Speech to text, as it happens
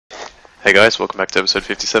Hey guys, welcome back to episode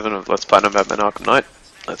 57 of Let's Play Batman Arkham Knight.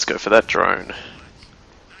 Let's go for that drone.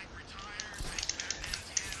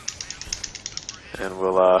 And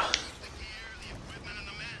we'll,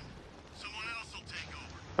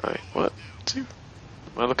 Wait, what? Am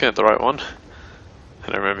I looking at the right one? I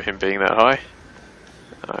don't remember him being that high.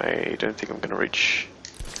 I don't think I'm gonna reach...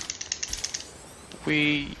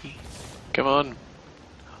 Whee! Come on!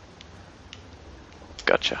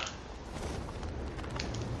 Gotcha.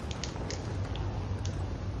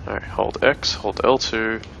 Alright, hold X, hold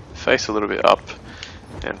L2, face a little bit up,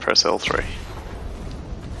 and press L3.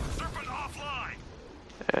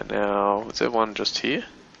 And now, was there one just here?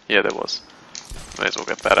 Yeah, there was. May as well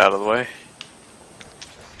get that out of the way.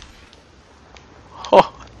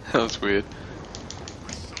 Oh, that was weird.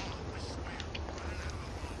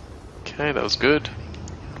 Okay, that was good.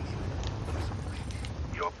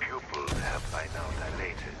 Your pupils have by now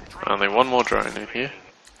dilated. Only one more drone in here.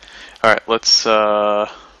 Alright, let's,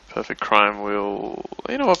 Perfect Crime will...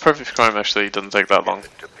 You know what, Perfect Crime actually doesn't take that long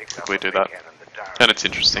if we do that. And it's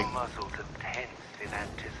interesting. Muscles are tense in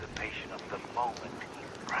anticipation of the moment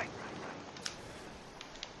he strikes.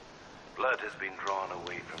 Blood has been drawn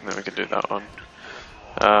away from Then we can do that one.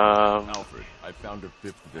 Alfred, I found a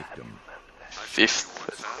fifth victim.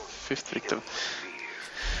 Fifth victim.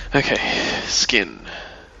 Okay, skin.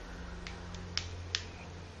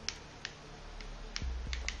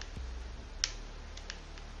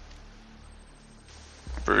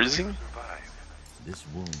 Bruising? This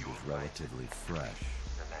wound was relatively fresh,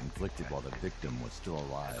 inflicted while the victim was still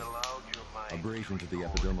alive. Abrasion to the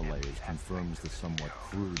epidermal layers confirms the somewhat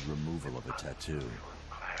crude removal of a tattoo.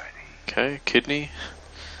 Okay, kidney.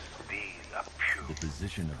 The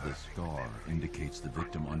position of the scar indicates the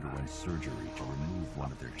victim underwent surgery to remove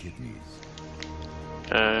one of their kidneys.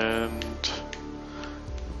 And...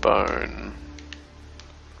 bone.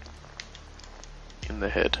 In the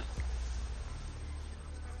head.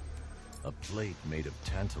 A plate made of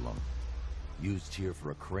tantalum, used here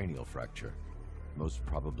for a cranial fracture, most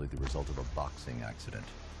probably the result of a boxing accident.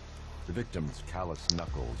 The victim's calloused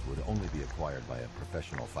knuckles would only be acquired by a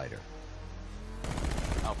professional fighter.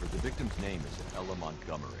 Alfred, the victim's name is Ella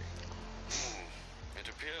Montgomery. It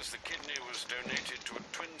appears the kidney was donated to a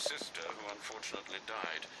twin sister who unfortunately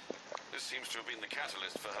died. This seems to have been the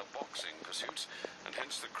catalyst for her boxing pursuits, and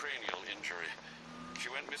hence the cranial injury. She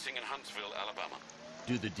went missing in Huntsville, Alabama.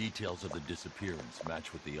 Do the details of the disappearance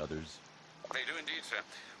match with the others? They do indeed, sir.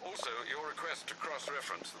 Also, your request to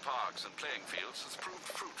cross-reference the parks and playing fields has proved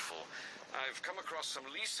fruitful. I've come across some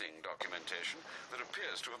leasing documentation that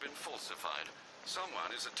appears to have been falsified. Someone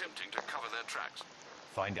is attempting to cover their tracks.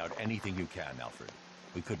 Find out anything you can, Alfred.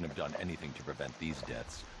 We couldn't have done anything to prevent these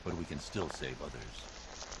deaths, but we can still save others.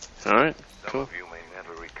 Alright, cool. you may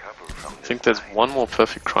never recover from I think there's one more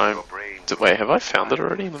Perfect Crime. Wait, have I found it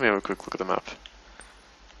already? Let me have a quick look at the map.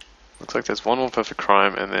 Looks like there's one more Perfect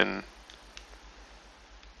Crime, and then...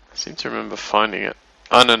 I seem to remember finding it.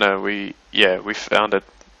 Oh, no, we found it,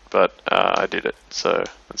 but I did it, so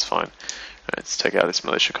that's fine. Right, let's take out this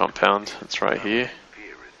militia compound. It's right here.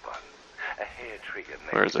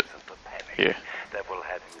 Where is it? Here. That will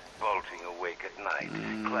have you bolting awake at night,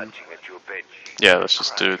 clutching at your bed sheet. Yeah, let's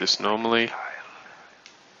just do this normally.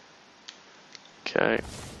 Okay.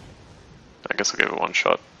 I guess I'll give it one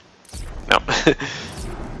shot. No.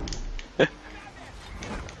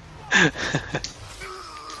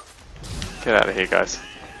 Get out of here, guys.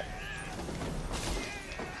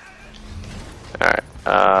 Alright,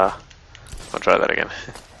 I'll try that again.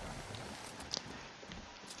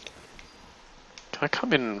 Can I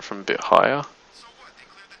come in from a bit higher?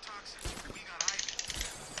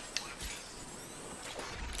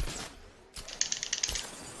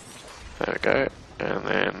 There we go, and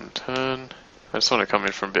then turn. I just want to come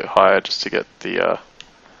in from a bit higher just to get the,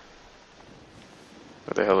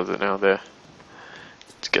 where the hell is it now? There.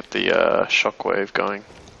 To get the, shockwave going.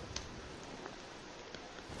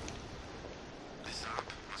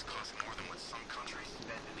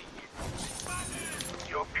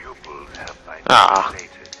 Your pupils have by now Ah. dilated.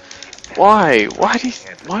 Why?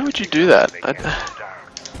 Why would you do that?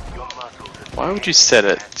 Why would you set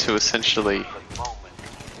it to essentially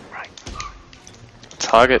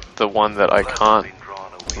target the one that I can't,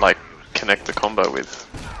 like, connect the combo with?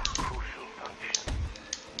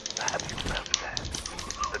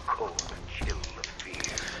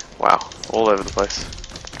 Wow, all over the place.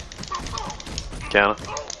 Counter.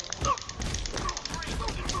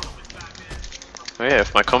 Oh yeah,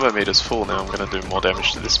 if my combo meter's full now, I'm gonna do more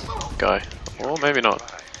damage to this guy. Or maybe not.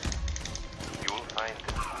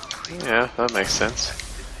 Yeah, that makes sense.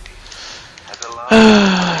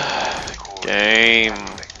 Game.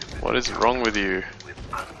 What is wrong with you? with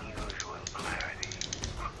unusual clarity.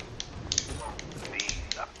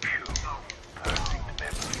 These are pure, perfect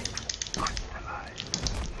memories, crystallized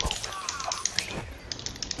moments of fear.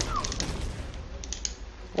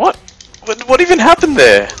 What even happened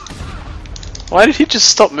there? Why did he just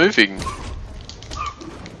stop moving?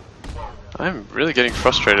 I'm really getting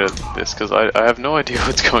frustrated at this because I have no idea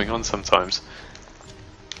what's going on sometimes.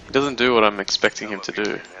 He doesn't do what I'm expecting him to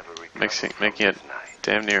do, making it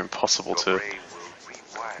damn near impossible to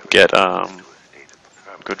get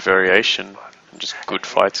good variation and just good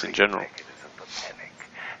fights in general.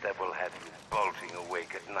 That will have you bolting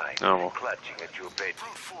awake at night, Oh, well. clutching at your bed.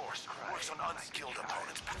 Brute force works on unskilled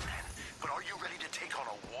opponents, Batman. But are you ready to take on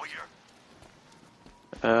a warrior?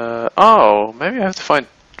 Oh, maybe I have to fight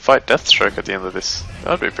Deathstroke at the end of this.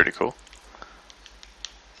 That'd be pretty cool.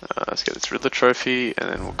 Let's get this Riddler trophy, and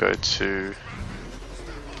then we'll go to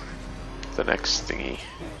the next thingy.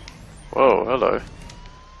 Whoa, hello.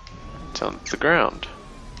 It's on the ground.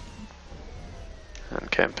 And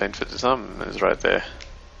campaign for disarmament is right there.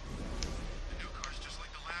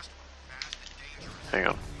 Hang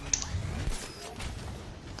on.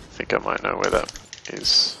 I think I might know where that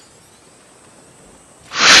is.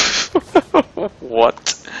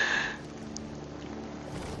 What?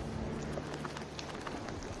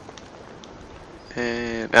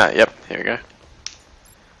 And yep, here we go.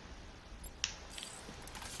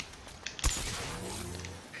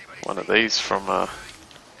 One of these from oh,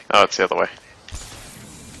 it's the other way.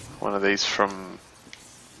 One of these from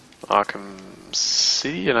Arkham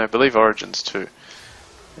City, and I believe Origins too.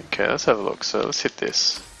 Okay, let's have a look. So let's hit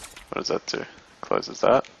this. What does that do? Closes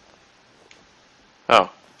that. Oh,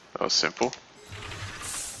 that was simple.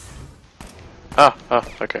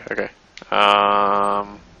 Okay.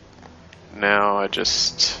 Now I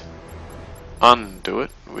just undo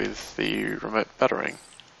it with the remote battering.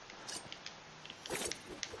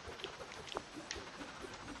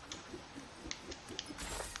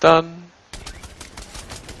 Done.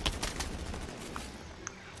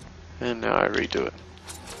 And now I redo it.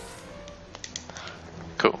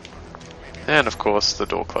 Cool. And of course the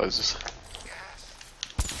door closes.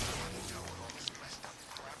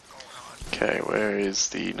 Okay, where is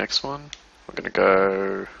the next one? We're gonna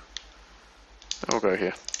go... We'll go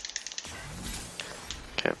here.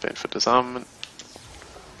 Campaign for disarmament.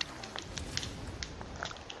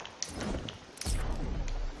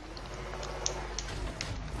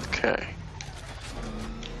 Okay.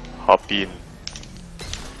 Hop in.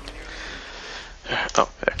 Oh,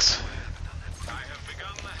 X.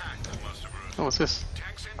 Oh, what's this?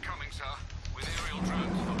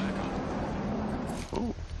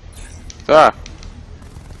 Ooh. Ah!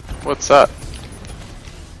 What's that?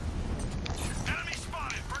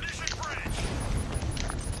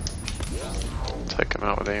 Take him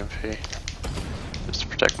out with AMP. Just to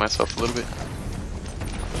protect myself a little bit.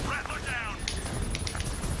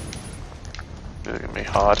 It's gonna be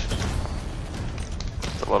hard.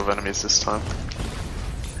 There's a lot of enemies this time.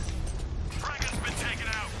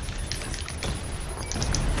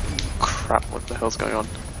 Crap, what the hell's going on?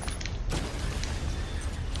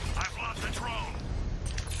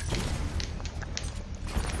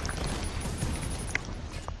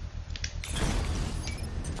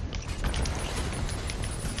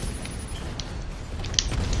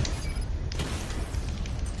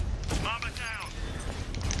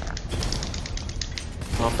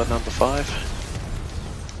 Mamba number 5.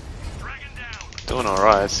 Doing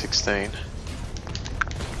alright, 16.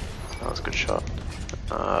 That was a good shot.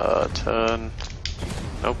 Turn.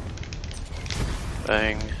 Nope.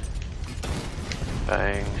 Bang.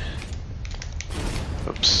 Bang.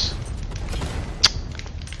 Oops.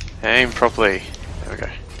 Aim properly. There we go.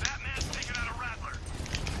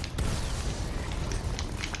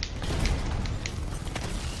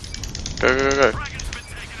 Go.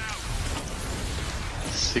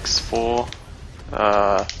 6-4.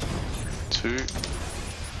 2.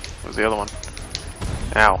 What was the other one?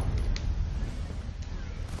 Ow.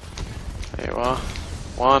 There you are.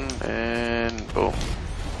 1 and boom.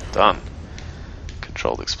 Done.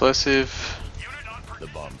 Controlled explosive. The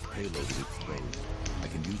bomb's payload is exposed. I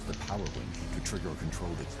can use the power wing to trigger a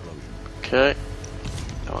controlled explosion. Okay.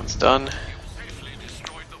 That one's done. Safely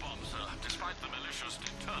destroyed the bomb, sir, despite the malicious,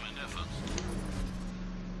 determined efforts.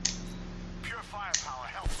 Pure firepower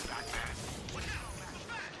helps that man.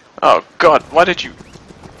 Oh god, why did you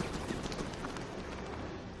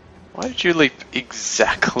leap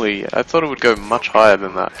exactly? I thought it would go much higher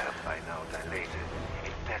than that.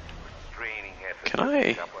 Can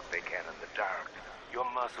I? Your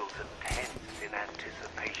muscles are tense in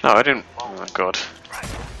anticipation. No, I didn't. Oh god.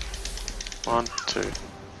 1, 2.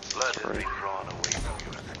 Blood has been drawn away from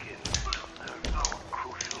your skin to serve our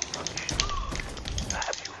crucial function.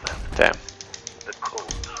 Perhaps you found Damn. the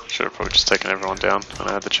code. Should have probably just taken everyone down when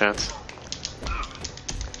I had the chance.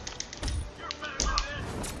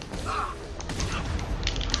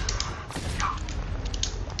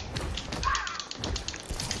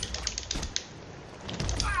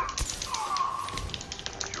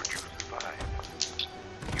 Should you survive,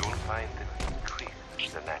 you'll find that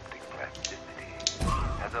increased synaptic plasticity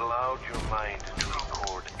has allowed your mind to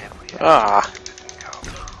record every Ah. aspect of this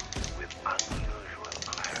encounter with unusual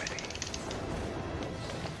clarity.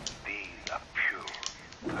 These are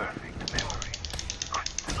pure, perfect memory,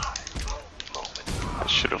 crystallized moments. That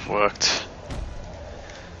should have worked.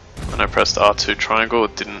 When I pressed R2 triangle,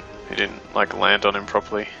 it didn't like land on him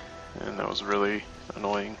properly, and that was really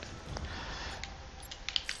annoying.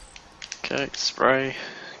 Okay, spray.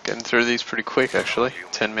 Getting through these pretty quick actually.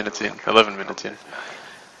 10 minutes in, 11 minutes in.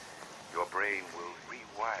 Your brain will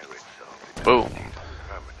rewire itself into Boom. a state of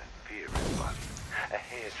permanent fear response, a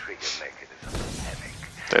hair trigger mechanism of panic.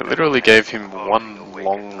 They literally gave him one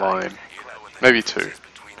long line, maybe two.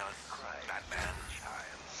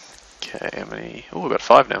 Okay, how many? Oh, we've got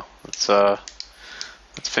 5 now. Let's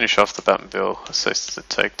finish off the Batmobile assisted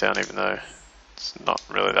takedown, even though it's not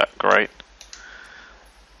really that great.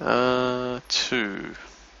 2.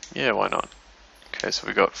 Yeah, why not? Okay, so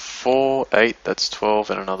we got 4, 8, that's 12,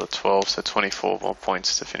 and another 12, so 24 more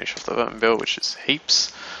points to finish off the Batmobile, which is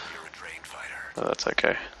heaps. Oh, that's okay.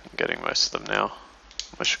 I'm getting most of them now.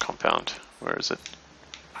 Militia compound. Where is it?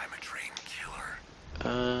 I'm a trained killer.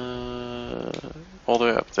 All the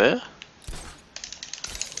way up there?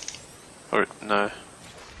 Or no?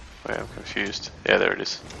 Wait, I'm confused. Yeah, there it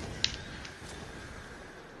is.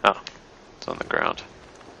 Oh, it's on the ground.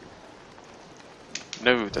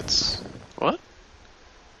 No, that's what?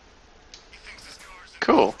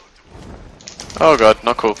 Cool. Oh god,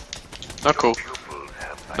 not cool. Not cool.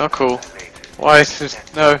 Not cool. Why is it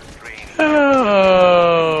no?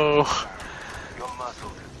 Oh,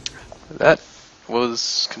 that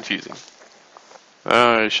was confusing.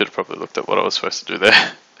 I should have probably looked at what I was supposed to do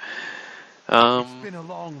there. It's been a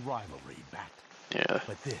long rivalry, Bat. Yeah.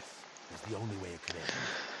 But this is the only way it could end.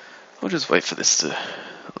 I'll just wait for this to.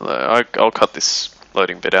 I'll cut this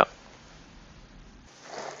loading bit out.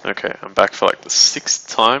 Okay, I'm back for like the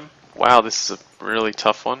 6th time. Wow, this is a really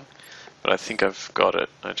tough one, but I think I've got it.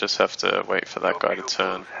 I just have to wait for that guy to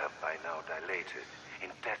turn.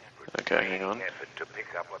 Okay, hang on.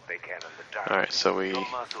 Alright, so we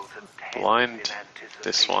blind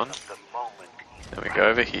this one, then we go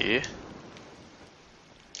over here,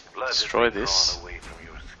 destroy this.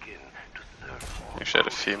 Actually, I had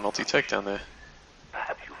a fear multi-takedown there.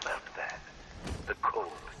 Perhaps you felt that. The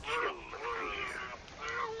cold chill of fear.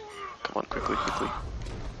 Come on, quickly, quickly.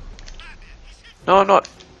 No, I'm not.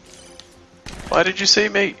 Why did you see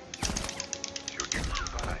me? Should you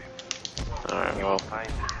survive, Alright, you well, will find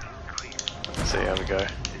that increased let's see how we go.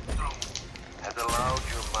 has allowed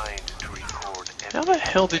your mind to record How the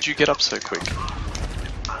hell did you get up so quick?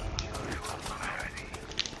 unusual clarity.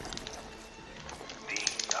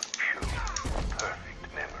 These are pure,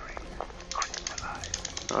 perfect memory,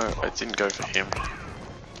 crystallized. No, I didn't go for him.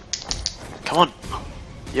 Come on!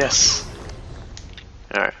 Yes!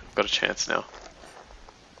 Alright, got a chance now.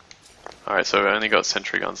 Alright, so we've only got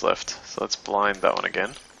sentry guns left. So let's blind that one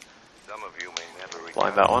again. Some of you may never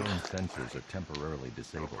Blind that one. Iron sensors are temporarily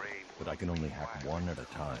disabled, but I can only hack one at a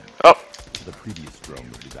time. Oh! The previous drone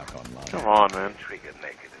will be back online. Come on, man. trigger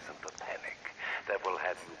mechanism for panic that will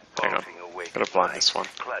have you Hang on. bolting awake Gotta at blind night, this one.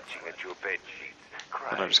 clutching at your bed sheets, And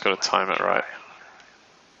I crying just gotta like time a it right.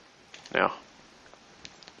 child. Now.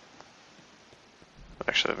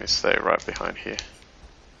 Actually, let me stay right behind here.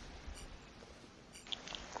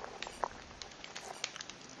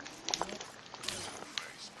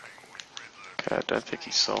 Okay, I don't think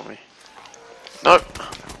he saw me. No!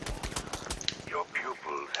 Your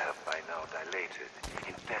pupils have by now dilated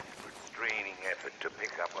in desperate, straining effort to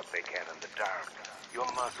pick up what they can in the dark. Your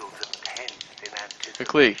muscles are tensed in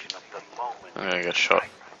Quickly. anticipation of the moment. I'm gonna get shot.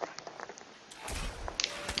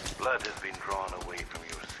 Blood has been drawn away from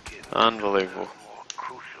your skin. Unbelievable. To serve a more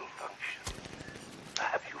crucial function.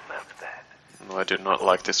 Perhaps you felt that. No, I do not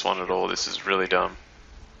like this one at all. This is really dumb.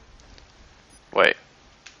 Wait.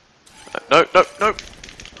 No, no, no!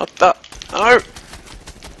 Not that! No!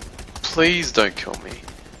 Please don't kill me.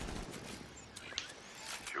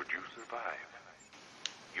 Should you survive,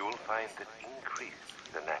 you will find that increased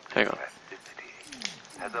synaptic Hang on. plasticity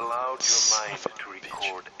has allowed Son your mind of a to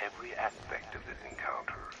record every aspect of this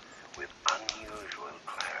encounter with unusual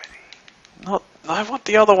clarity. Not. I want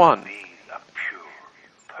the other one. These are pure,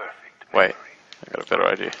 perfect Wait, I got a better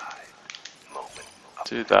idea.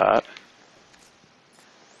 Do that.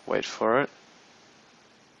 Wait for it.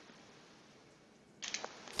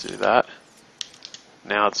 Do that.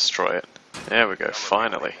 Now destroy it. There we go,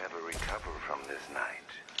 finally. Never recover from this night.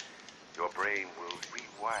 Your brain will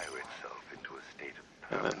rewire itself into a state of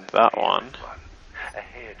And then permanent that one. A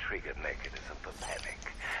hair-triggered mechanism for panic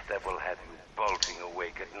that will have you bolting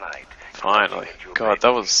awake at night. Finally. God,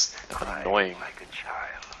 that was annoying. Like a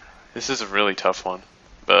child. This is a really tough one,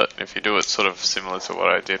 but if you do it sort of similar to what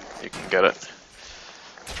I did, you can get it.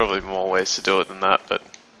 There's probably more ways to do it than that, but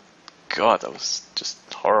God, that was just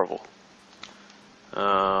horrible.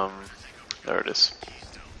 There it is.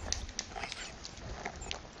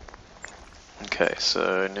 Okay,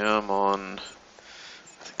 so now I'm on,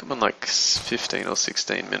 I think I'm on like 15 or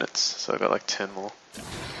 16 minutes, so I've got like 10 more.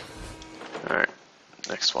 Alright,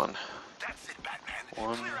 next one.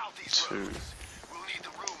 1, 2.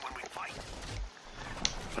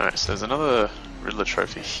 Alright, so there's another Riddler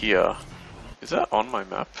trophy here. Is that on my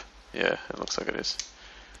map? Yeah, it looks like it is.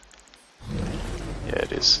 Yeah,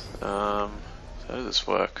 it is. So how does this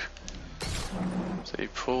work? So you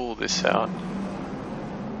pull this out,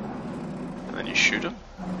 and then you shoot him?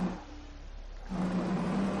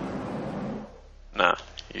 Nah,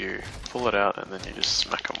 you pull it out and then you just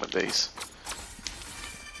smack them with these.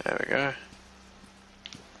 There we go.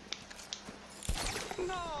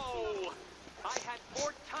 No! I had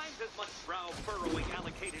 4 times as much brow furrowing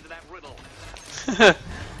allocated to that riddle.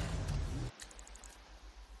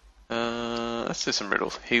 Let's do some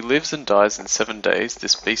riddles. He lives and dies in 7 days,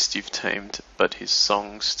 this beast you've tamed, but his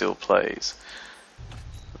song still plays.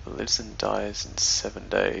 Lives and dies in 7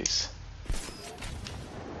 days.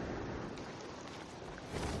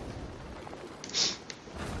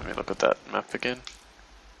 Let me look at that map again.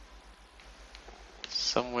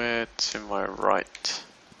 Somewhere to my right.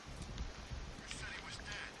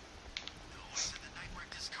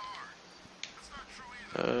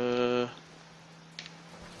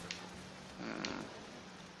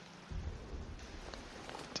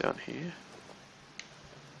 Down here.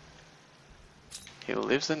 He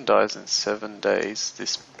lives and dies in 7 days,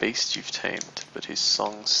 this beast you've tamed, but his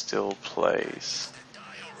song still plays.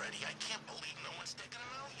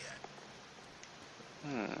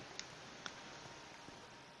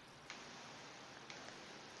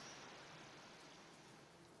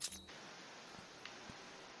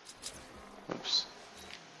 Oops.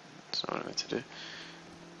 That's not what I meant to do.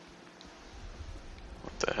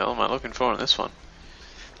 What the hell am I looking for in this one?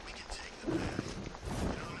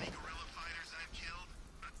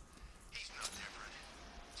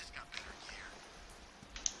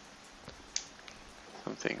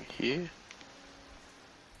 Something here?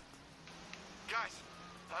 Guys,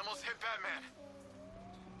 I almost hit Batman.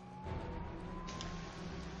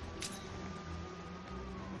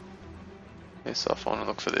 Yes, I want to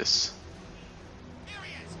look for this.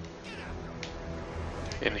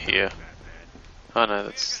 In here. Oh no,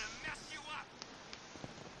 that's...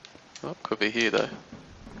 Oh, could be here though.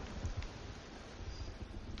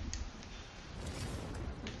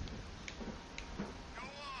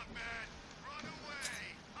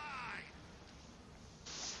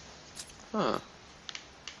 Huh.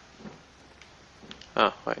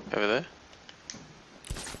 Oh, wait, over there?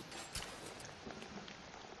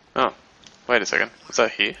 Oh, wait a second. Is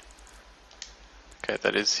that here? Okay,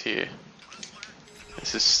 that is here.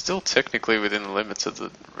 This is still technically within the limits of the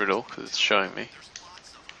riddle, because it's showing me.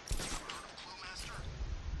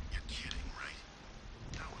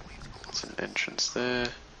 There's an entrance there.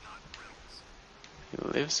 He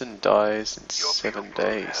lives and dies in 7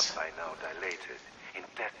 days.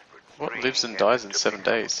 What lives and dies in 7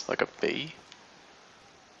 days? Like a bee?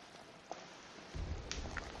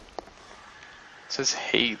 It says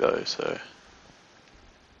he though, so...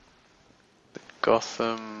 The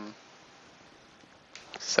Gotham...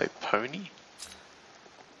 Say pony?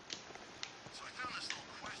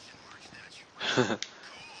 Oh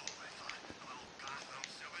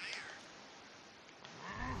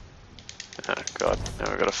god,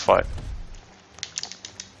 now we gotta fight.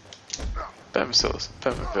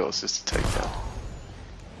 Batmobile is just a takedown.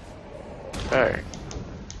 Okay.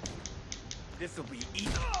 This'll be easy.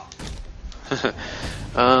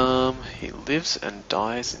 He lives and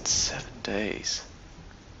dies in 7 days.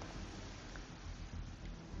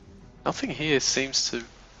 Nothing here seems to,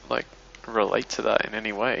 like, relate to that in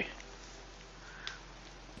any way.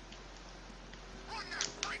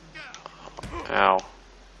 Ow.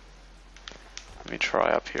 Let me try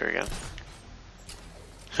up here again.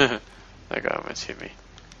 That guy almost hit me.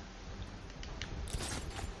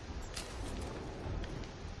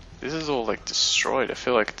 This is all, like, destroyed. I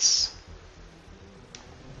feel like it's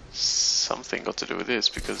something got to do with this,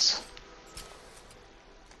 because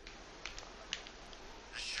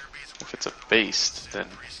if it's a beast, then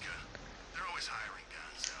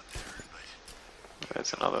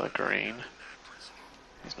there's another green.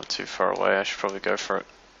 He's not too far away, I should probably go for it.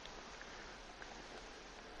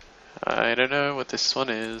 I don't know what this one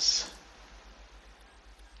is.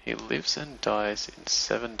 He lives and dies in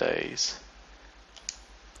 7 days.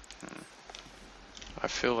 I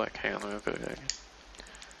feel like, hang on, let me go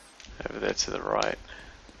over there to the right.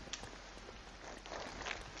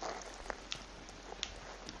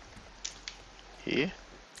 Here?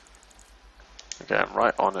 Okay, I'm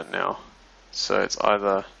right on it now. So it's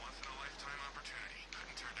either...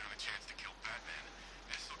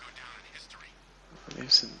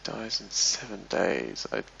 lives and dies in 7 days.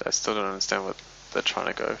 I still don't understand what they're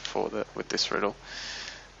trying to go for with this riddle.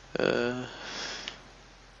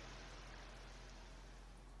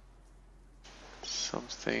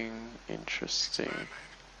 Something interesting.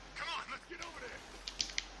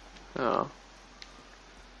 Oh.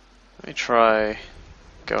 Let me try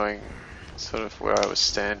going sort of where I was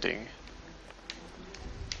standing,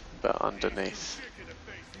 but underneath.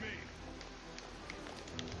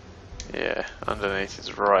 Yeah, underneath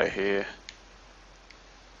is right here.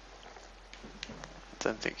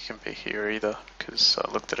 Don't think it can be here either, because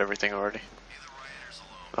I looked at everything already.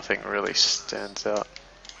 Nothing really stands out.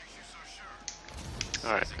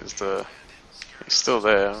 Alright, he's still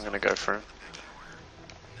there, I'm gonna go for him.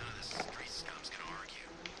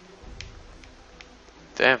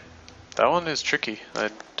 Damn, that one is tricky. I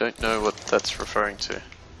don't know what that's referring to.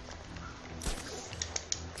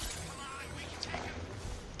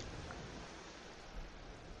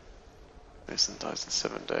 Lives and dies in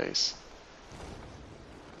 7 days.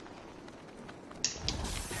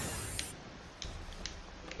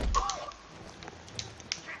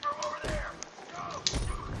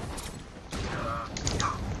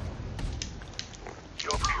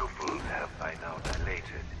 Your pupils have by now dilated,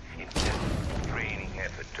 intense, draining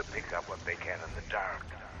effort to pick up what they can in the dark.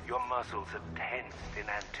 Your muscles are tensed in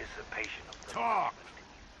anticipation of the Talk!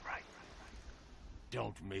 Right.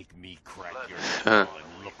 Don't make me crack your skull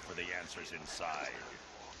and look for the answers inside.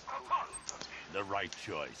 The right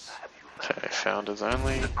choice. Okay, founders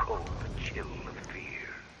only. The cold chill of fear.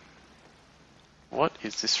 What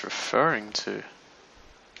is this referring to?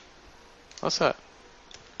 What's that?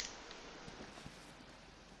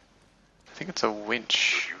 I think it's a winch.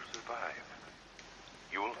 Should you survive,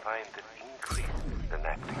 you will find that increased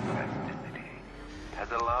synaptic plasticity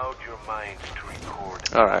has allowed your mind to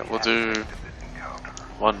record. Alright, we'll do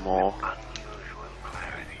one more. Unusual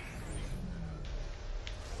clarity.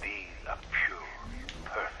 These are pure,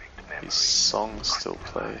 perfect memories. His song still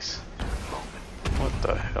plays. What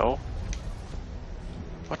the hell?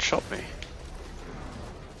 What shot me?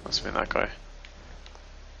 Must have been that guy.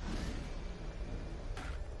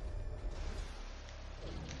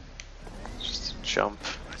 Just a jump.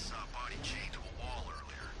 I saw a body chained to a wall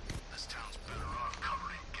earlier. This town's better off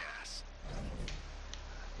covered in gas.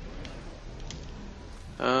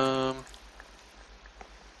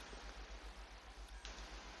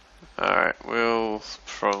 Alright, we'll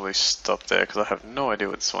probably stop there because I have no idea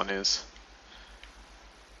what this one is.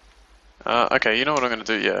 Okay, you know what I'm going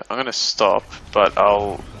to do? Yeah, I'm going to stop, but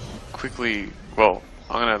I'll quickly, well,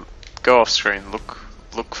 I'm going to go off screen,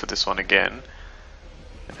 look for this one again,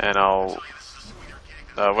 and I'll,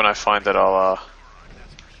 when I find it, I'll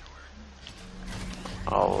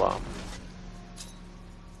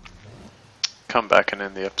come back and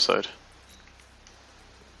end the episode.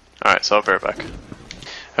 Alright, so I'll be right back.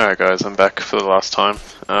 Alright guys, I'm back for the last time.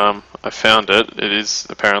 I found it. It is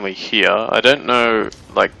apparently here. I don't know,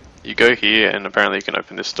 like, you go here and apparently you can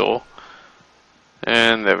open this door.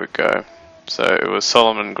 And there we go. So it was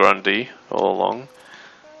Solomon Grundy all along.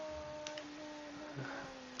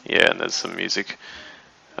 Yeah, and there's some music.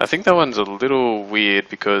 I think that one's a little weird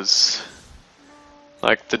because,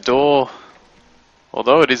 like, the door,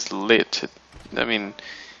 although it is lit, I mean, you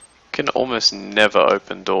can almost never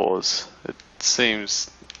open doors. It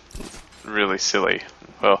seems really silly.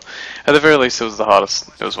 Well, at the very least, it was the hardest.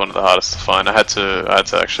 It was one of the hardest to find. I had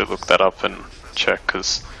to actually look that up and check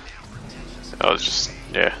because I was just,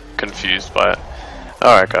 yeah, confused by it.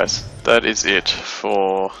 Alright guys, that is it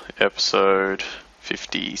for episode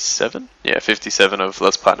 57? Yeah, 57 of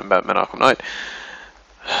Let's Platinum Batman Arkham Knight.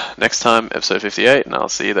 Next time, episode 58, and I'll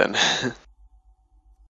see you then.